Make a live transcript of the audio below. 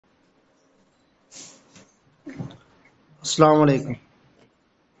Assalamu alaikum.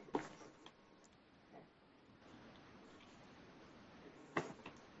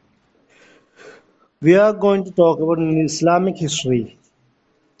 We are going to talk about Islamic history.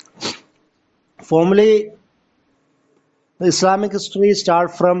 Formally, the Islamic history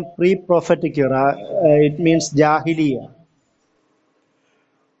starts from pre-prophetic era. It means Jahiliyyah.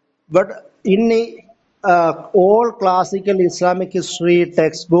 But in all classical Islamic history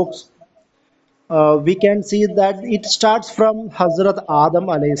textbooks, we can see that it starts from Hazrat Adam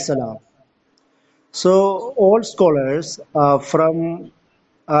alayhi salam. So all scholars from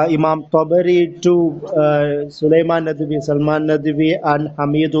Imam Tabari to Sulaiman Nadavi, Salman Nadavi, and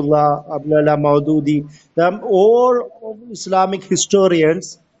Hamidullah, Abdullah Maududi, all Islamic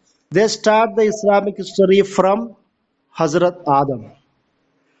historians, they start the Islamic history from Hazrat Adam.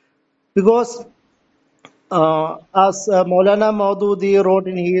 Because as Maulana Maududi wrote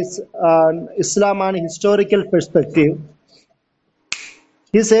in his Islam and historical perspective,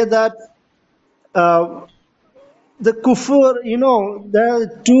 he said that uh, the kufr, there are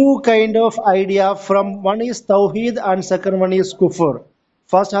two kind of idea. From one is tawheed and second one is kufr.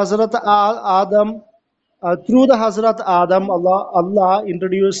 First, Hazrat Adam, through the Hazrat Adam, Allah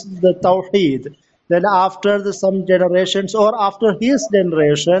introduced the tawheed. Then after some generations or after his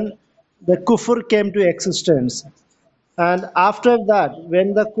generation, the kufr came to existence. And after that,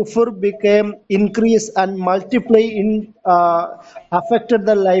 when the kufr became increased and multiply in affected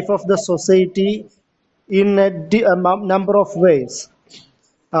the life of the society in a number of ways,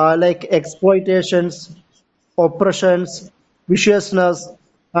 like exploitations, oppressions, viciousness,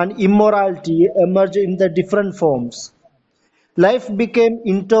 and immorality emerge in the different forms. Life became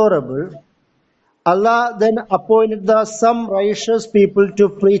intolerable. Allah then appointed some righteous people to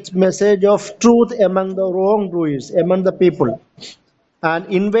preach message of truth among the wrongdoers, among the people, and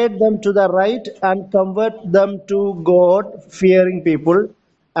invite them to the right and convert them to God fearing people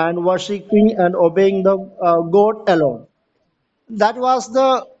and worshipping and obeying the God alone. That was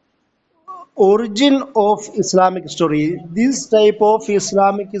the origin of Islamic story. This type of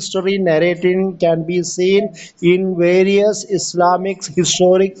Islamic history narrating can be seen in various Islamic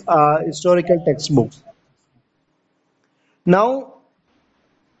historical textbooks. Now,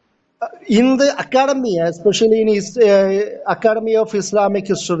 in the academy, especially in Academy of Islamic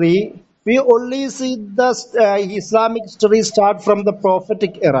History, we only see the Islamic history start from the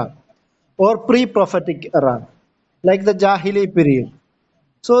prophetic era or pre-prophetic era, like the Jahili period.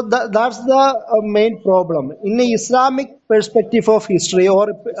 So that's the main problem. In the Islamic perspective of history or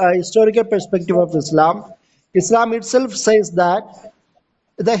historical perspective of Islam, Islam itself says that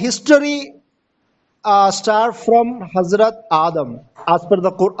the history start from Hazrat Adam as per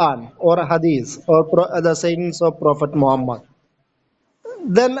the Quran or Hadith or the sayings of Prophet Muhammad.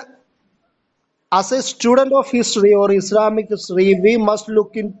 Then, as a student of history or Islamic history, we must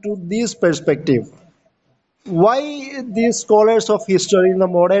look into this perspective. Why these scholars of history in the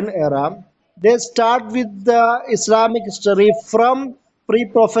modern era they start with the Islamic history from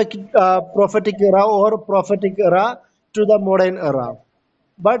prophetic era or prophetic era to the modern era.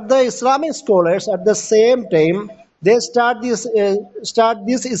 But the Islamic scholars at the same time they start this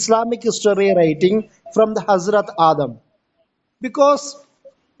Islamic history writing from the Hazrat Adam because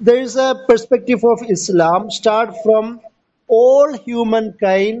there is a perspective of Islam start from all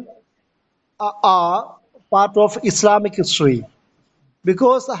humankind are part of Islamic history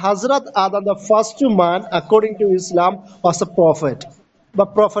because Hazrat Adam, the first man according to Islam, was a prophet, the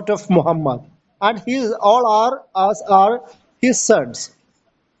prophet of Muhammad, and his all are us are his sons.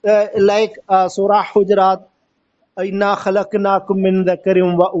 Like Surah Hujurat, إنا خلقناكم من ذكر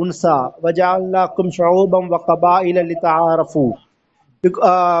وأنثى وجعلناكم شعوبا وقبائل لتعارفوا. The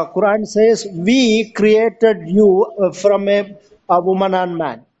Quran says we created you from a woman and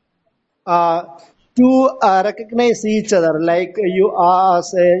man uh, to recognize each other like you are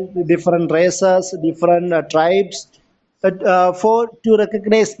as different races different tribes for to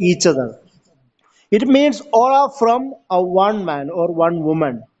recognize each other. It means all are from a one man or one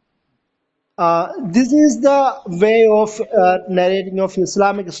woman. This is the way of narrating of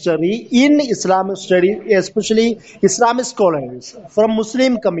Islamic study in Islamic study, especially Islamic scholars from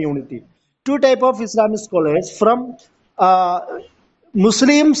Muslim community. Two type of Islamic scholars from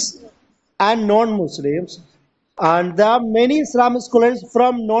Muslims and non-Muslims, and there are many Islamic scholars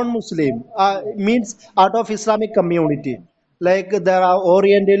from non-Muslim, means out of Islamic community. Like there are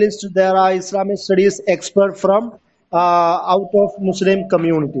Orientalists, there are Islamic studies expert from out of Muslim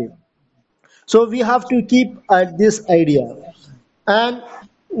community. So we have to keep at this idea. And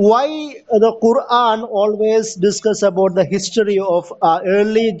why the Quran always discuss about the history of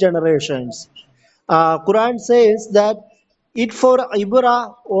early generations? Quran says that it for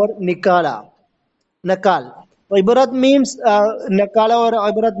ibra or nikala. Nakal. Ibarat means Nakala or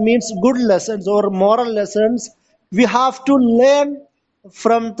Ibarat means good lessons or moral lessons. We have to learn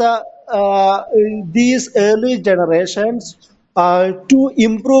from these early generations to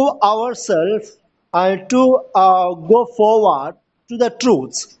improve ourselves and to go forward to the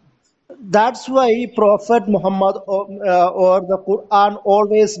truths. That's why Prophet Muhammad or the Quran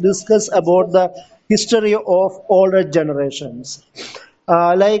always discuss about the history of older generations.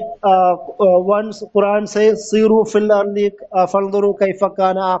 Once Quran says, "Siru fil ardi fanzuru kayfa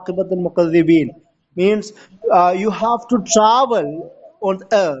kana aqibat al-mukaththibin," means you have to travel on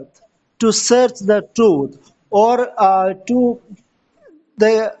earth to search the truth or to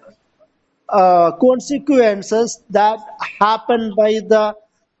the consequences that happen by the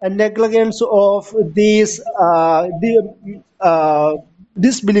negligence of these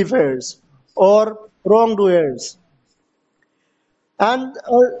disbelievers or wrongdoers. And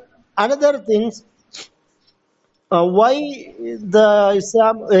another things, why the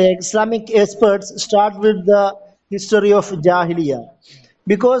Islamic experts start with the history of Jahiliyyah?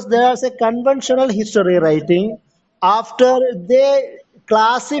 Because there is a conventional history writing after they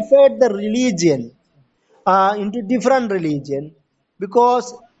classified the religion into different religion,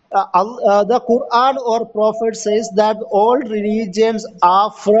 because the Quran or Prophet says that all religions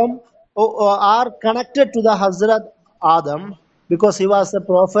are are connected to the Hazrat Adam, because he was a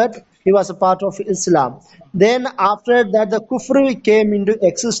prophet, he was a part of Islam. Then after that the Kufr came into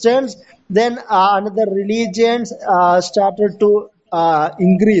existence. Then another religions started to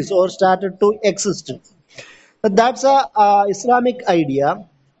increase or started to exist. That's a Islamic idea.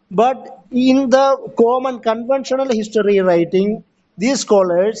 But in the common conventional history writing, these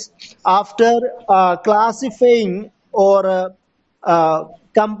scholars, after classifying or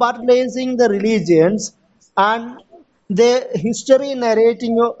compartmentalizing the religions, and the history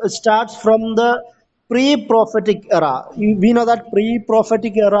narrating starts from the pre-prophetic era. We know that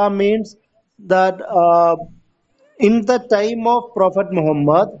pre-prophetic era means that in the time of Prophet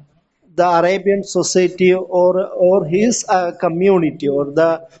Muhammad, the Arabian society or his community or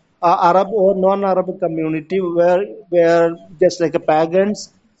the Arab or non-Arab community were just like a pagans.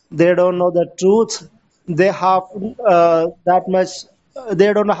 They don't know the truth. They have that much.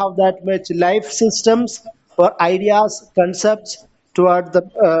 They don't have that much life systems or ideas, concepts toward the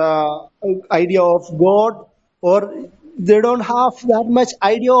idea of God, or they don't have that much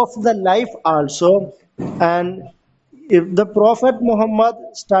idea of the life also. And if the Prophet Muhammad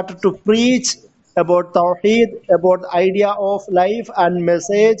started to preach about Tawheed, about the idea of life and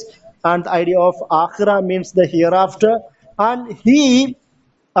message, and the idea of Akhirah means the hereafter, and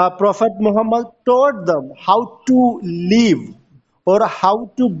Prophet Muhammad taught them how to live or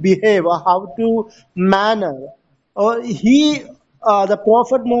how to behave or how to manner. The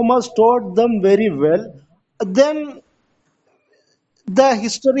Prophet Muhammad taught them very well. Then the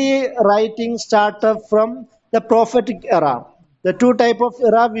history writing started from the prophetic era. The two type of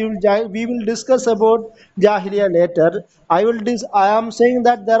era we will discuss about Jahiliyyah later. I am saying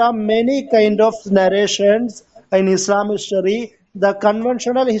that there are many kind of narrations in Islam history. The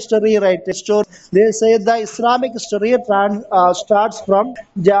conventional history writing story, they say the Islamic history starts from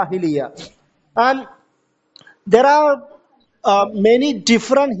Jahiliyyah. And there are many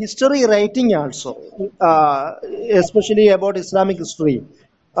different history writing also, especially about Islamic history.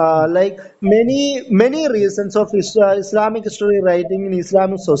 Like many reasons of Islamic history writing in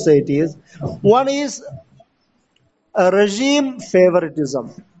Islamic societies. One is regime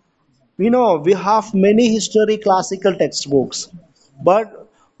favoritism. We know we have many history classical textbooks, but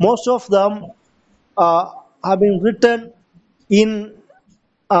most of them have been written in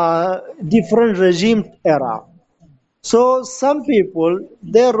different regime era. So some people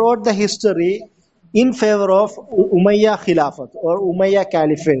they wrote the history in favor of Umayyad Khilafat or Umayyad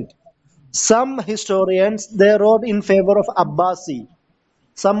Caliphate. Some historians they wrote in favor of Abbasi.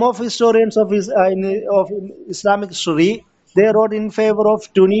 Some of historians of Islamic history they wrote in favor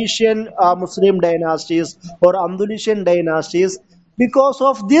of Tunisian Muslim dynasties or Andalusian dynasties. Because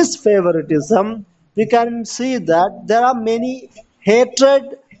of this favoritism, we can see that there are many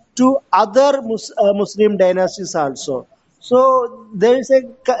hatred to other Muslim dynasties also. So there is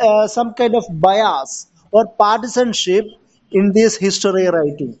some kind of bias or partisanship in this history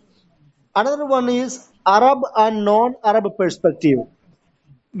writing. Another one is Arab and non-Arab perspective.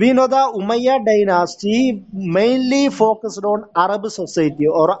 We know the Umayyad dynasty mainly focused on Arab society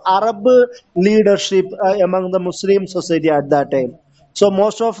or Arab leadership among the Muslim society at that time. So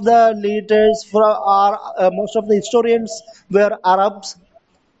most of the leaders most of the historians were Arabs.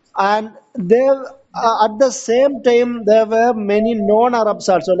 and there at the same time there were many non-Arabs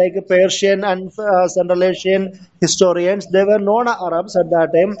also, like Persian and Central Asian historians. They were non-Arabs at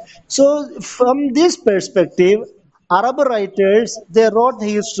that time. So from this perspective, Arab writers they wrote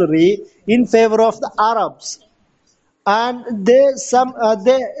history in favor of the Arabs, and they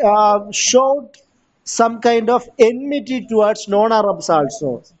showed some kind of enmity towards non-Arabs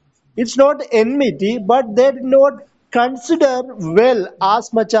also. It's not enmity, but they did not consider well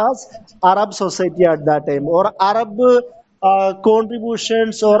as much as Arab society at that time, or Arab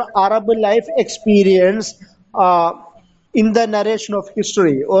contributions or Arab life experience uh, in the narration of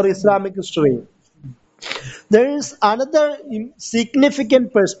history or Islamic history. There is another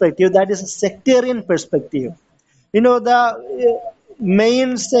significant perspective, that is a sectarian perspective. The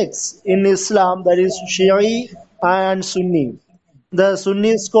main sects in Islam, that is Shia and Sunni. The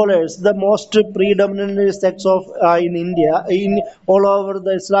Sunni scholars, the most predominant sects of in India, in all over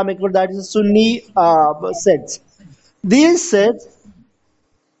the Islamic world, that is Sunni sects. These sects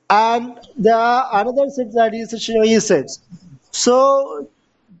and the another sect, that is Shia sects. So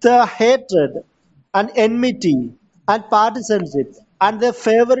the hatred and enmity and partisanship and their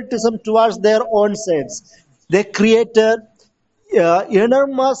favoritism towards their own sects, they created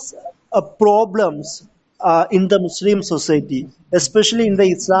enormous problems in the Muslim society, especially in the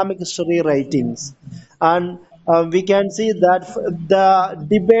Islamic history writings. And we can see that the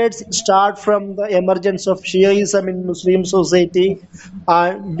debates start from the emergence of Shiaism in Muslim society.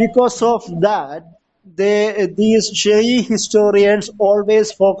 And because of that, these Shia historians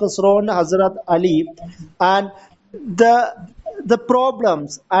always focus on Hazrat Ali, and the the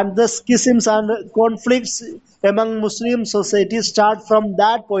problems and the schisms and conflicts among Muslim societies start from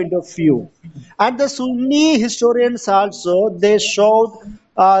that point of view. And the Sunni historians also they showed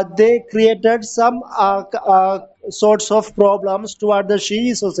they created some sorts of problems toward the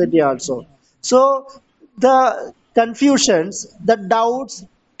Shia society also. So the confusions, the doubts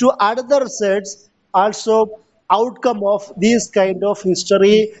to other sets also outcome of these kind of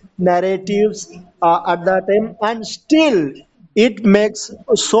history narratives at that time, and still it makes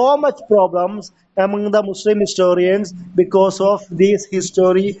so much problems among the Muslim historians because of these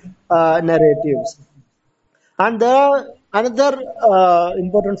history narratives. And there are another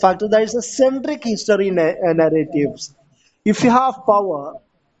important factor, that is a centric history narratives. If you have power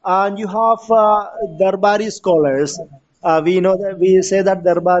and you have Darbari scholars, we know that we say that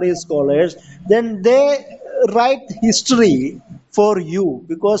Darbari scholars, then they write history for you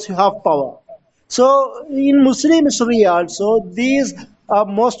because you have power. So in Muslim history also, these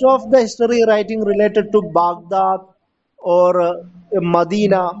most of the history writing related to Baghdad or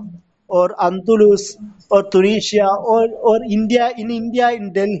Medina or Andalus or Tunisia or India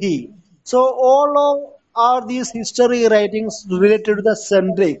in Delhi. So all of are these history writings related to the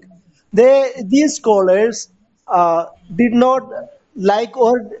centric. These scholars did not like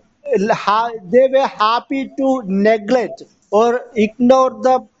or they were happy to neglect or ignore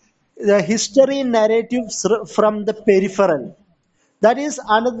the history narratives from the peripheral. That is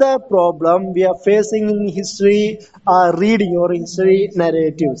another problem we are facing in history reading or history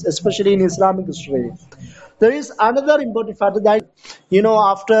narratives, especially in Islamic history. There is another important factor, that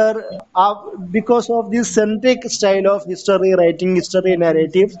after because of this centric style of history writing, history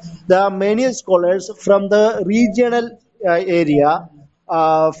narratives, there are many scholars from the regional area,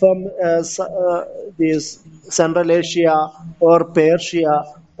 from this Central Asia or Persia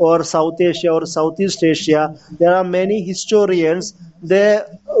or South Asia or Southeast Asia. There are many historians. They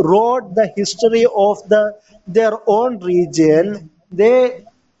wrote the history of their own region. They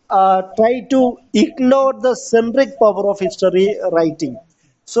try to ignore the centric power of history writing.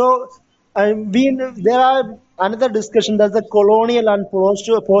 So, there are another discussion, that's the colonial and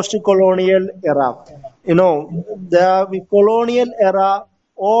post-colonial era. The colonial era,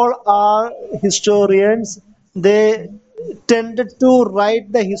 all our historians, they tended to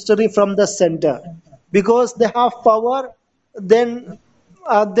write the history from the center because they have power. Then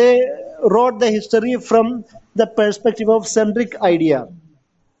they wrote the history from the perspective of centric idea.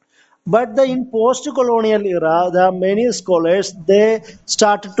 But in post-colonial era, there are many scholars. They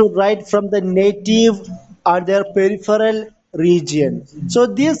started to write from the native or their peripheral region. So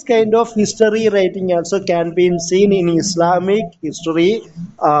this kind of history writing also can be seen in Islamic history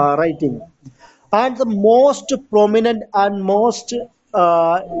writing. And the most prominent and most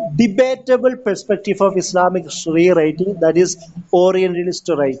debatable perspective of Islamic history writing, that is Orientalist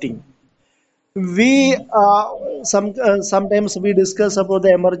writing. We sometimes we discuss about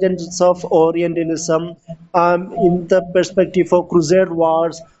the emergence of Orientalism in the perspective of Crusade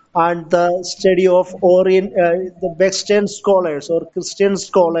wars and the study of the Western scholars or Christian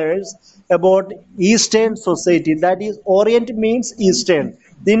scholars about Eastern society. That is, Orient means Eastern.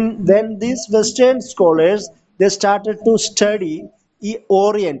 Then these Western scholars, they started to study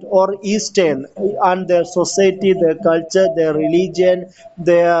Orient or Eastern and their society, their culture, their religion,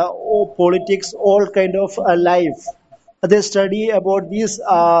 their politics, all kind of life. They study about these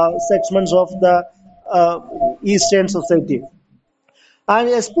segments of the Eastern society. And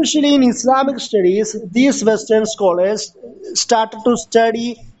especially in Islamic studies, these Western scholars started to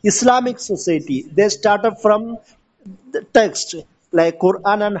study Islamic society. They started from the text like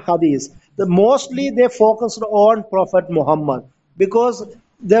Quran and Hadith. Mostly they focused on Prophet Muhammad because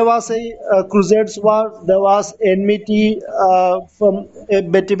there was a Crusades war, there was enmity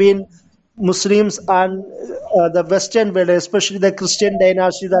between Muslims and the Western world, especially the Christian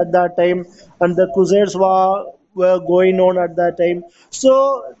dynasties at that time, and the Crusades were going on at that time.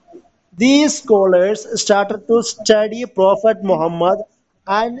 So these scholars started to study Prophet Muhammad,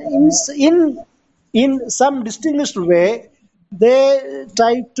 and in some distinguished way, they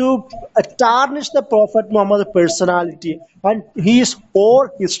tried to tarnish the Prophet Muhammad's personality and his whole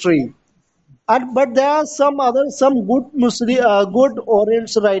history. And but there are some good good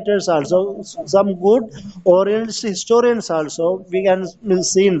Oriental writers also, some good Oriental historians also. We can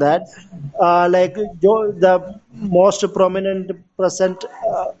see in that, like the most prominent present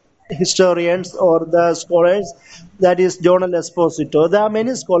historians or the scholars, that is John L. Esposito. There are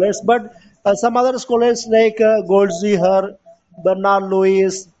many scholars, but some other scholars like Goldziher, Bernard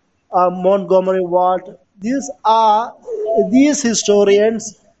Lewis, Montgomery Ward. These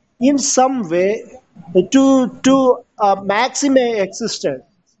historians in some way to maximum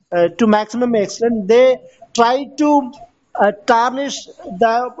extent they try to tarnish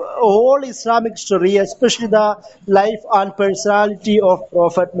the whole Islamic story, especially the life and personality of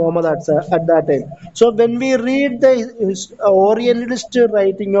Prophet Muhammad at that time. So when we read the Orientalist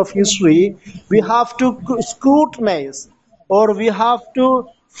writing of history, we have to scrutinize, or we have to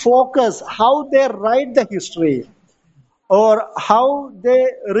focus how they write the history, or how they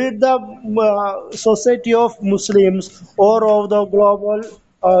read the society of Muslims or of the global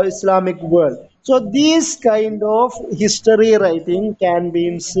Islamic world. So these kind of history writing can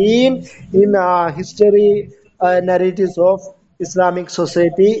be seen in history narratives of Islamic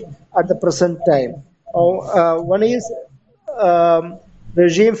society at the present time. One is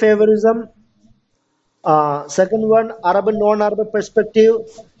regime favorism, second one, Arab and non-Arab perspective.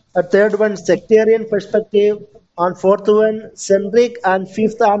 A third one, sectarian perspective. And fourth one, centric. And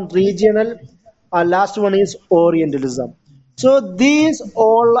fifth and regional. Last one is Orientalism. So these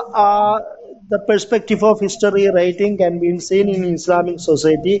all are the perspective of history writing can be seen in Islamic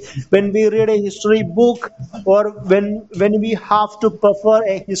society. When we read a history book, or when we have to prefer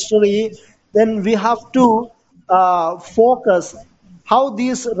a history, then we have to focus how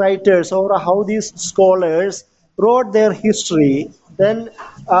these writers or how these scholars wrote their history. Then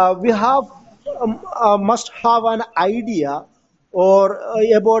we have must have an idea or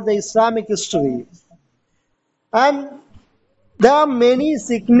about the Islamic history. And there are many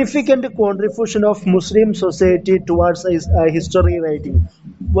significant contribution of Muslim society towards history writing.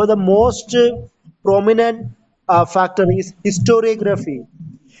 Well, the most prominent factor is historiography.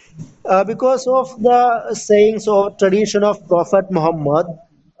 Because of the sayings or tradition of Prophet Muhammad,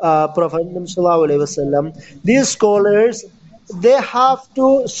 Prophet Muhammad Sallallahu Alaihi Wasallam, these scholars, they have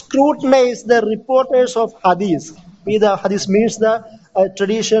to scrutinize the reporters of hadith. The hadith means the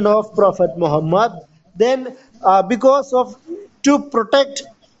tradition of Prophet Muhammad. Then, because of to protect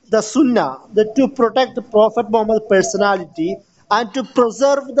the Sunnah, to protect the Prophet Muhammad's personality and to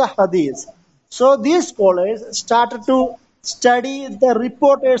preserve the hadith. So these scholars started to study the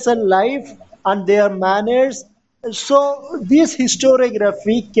reporters' life and their manners. So this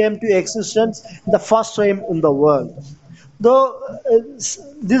historiography came to existence the first time in the world. Though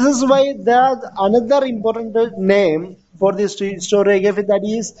this is why there's another important name for this historiography, that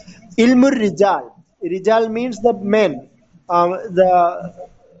is Ilmur Rijal. Rijal means the men, the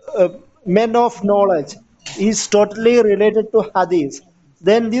men of knowledge, is totally related to hadith.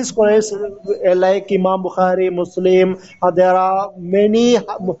 Then these scholars like Imam Bukhari, Muslim, there are many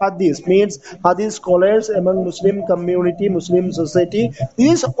hadith, means hadith scholars among Muslim community, Muslim society.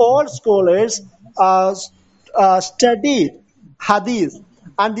 These all scholars studied hadith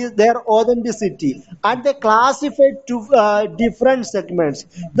and their authenticity, and they classified to different segments.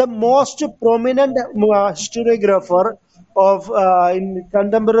 The most prominent historiographer of in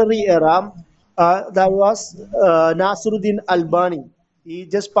contemporary era, that was Nasruddin Albani. He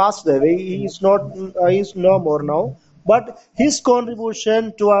just passed away. He is not. He is no more now. but his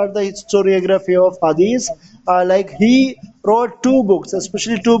contribution toward the historiography of hadith, like he wrote two books,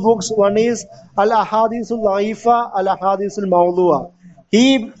 especially two books. One is Al Ahadithul Laifa, Al Ahadithul Mawdua.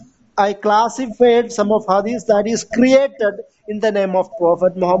 He I classified some of hadith that is created in the name of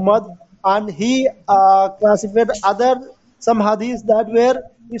Prophet Muhammad, and he classified other some hadith that were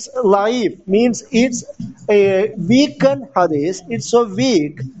it's life means it's a weakened hadith. It's so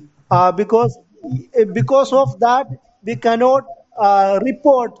weak because of that we cannot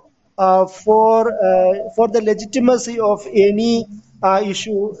report for the legitimacy of any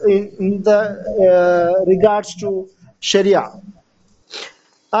issue in the regards to Sharia.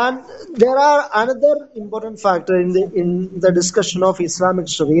 And there are another important factor in the discussion of Islamic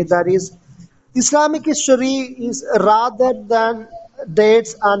history, that is Islamic history is rather than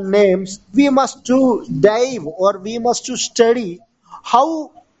dates and names. We must to dive, or we must to study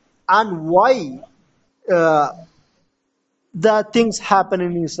how and why uh, the things happen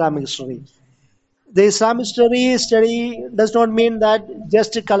in Islamic history. The Islamic history study does not mean that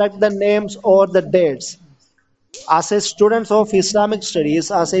just to collect the names or the dates. As a students of Islamic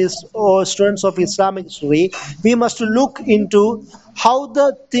studies, as a or students of Islamic history, we must look into how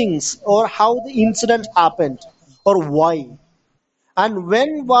the things or how the incident happened, or why and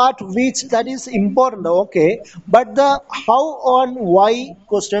when, what, which, that is important, okay, but the how on why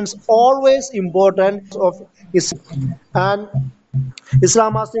questions always important of Islam. And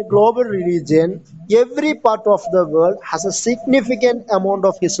Islam as a global religion, every part of the world has a significant amount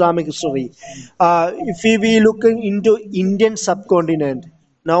of Islamic history. If we be looking into Indian subcontinent,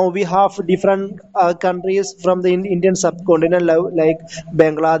 now we have different countries from the Indian subcontinent like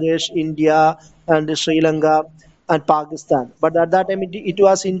Bangladesh, India, and Sri Lanka and Pakistan. But at that time it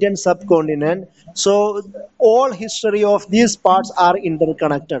was Indian subcontinent. So all history of these parts are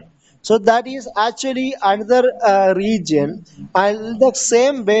interconnected. So that is actually another region. And the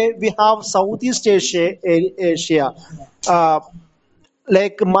same way we have Southeast Asia, uh,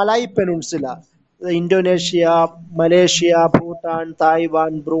 like Malay Peninsula, Indonesia, Malaysia, Bhutan,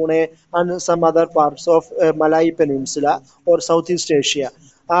 Taiwan, Brunei, and some other parts of Malay Peninsula or Southeast Asia.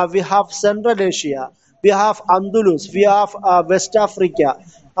 We have Central Asia, we have Andalus, we have West Africa,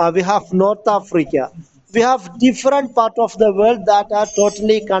 we have North Africa. We have different part of the world that are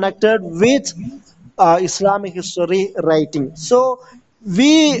totally connected with Islamic history writing. So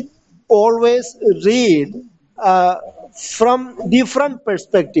we always read from different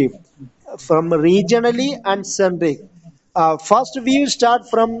perspective, from regionally and centric. First, we will start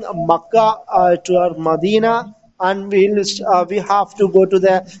from Makkah to our Medina, and we have to go to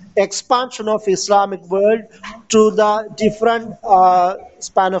the expansion of Islamic world to the different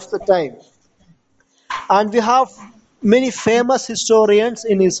span of the time. And we have many famous historians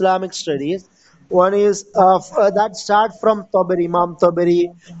in Islamic studies. One is that start from Tabari, Imam Tabari,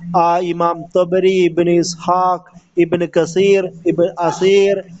 Ibn Ishaq, Ibn Kasir, Ibn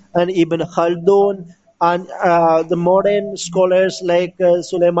Asir, and Ibn Khaldun, and the modern scholars like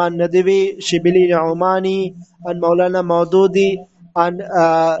Sulaiman Nadawi, Shibili Umani, and Maulana Maududi, and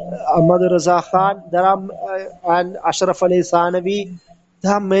Ahmad Raza Khan. There are and Ashraf Ali Sanavi.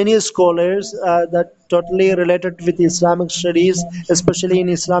 There are many scholars that totally related with Islamic studies, especially in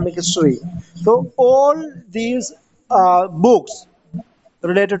Islamic history. So all these books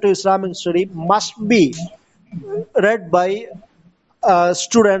related to Islamic study must be read by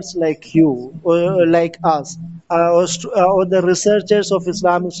students like you, or like us, or the researchers of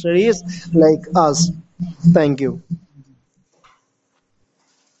Islamic studies like us. Thank you.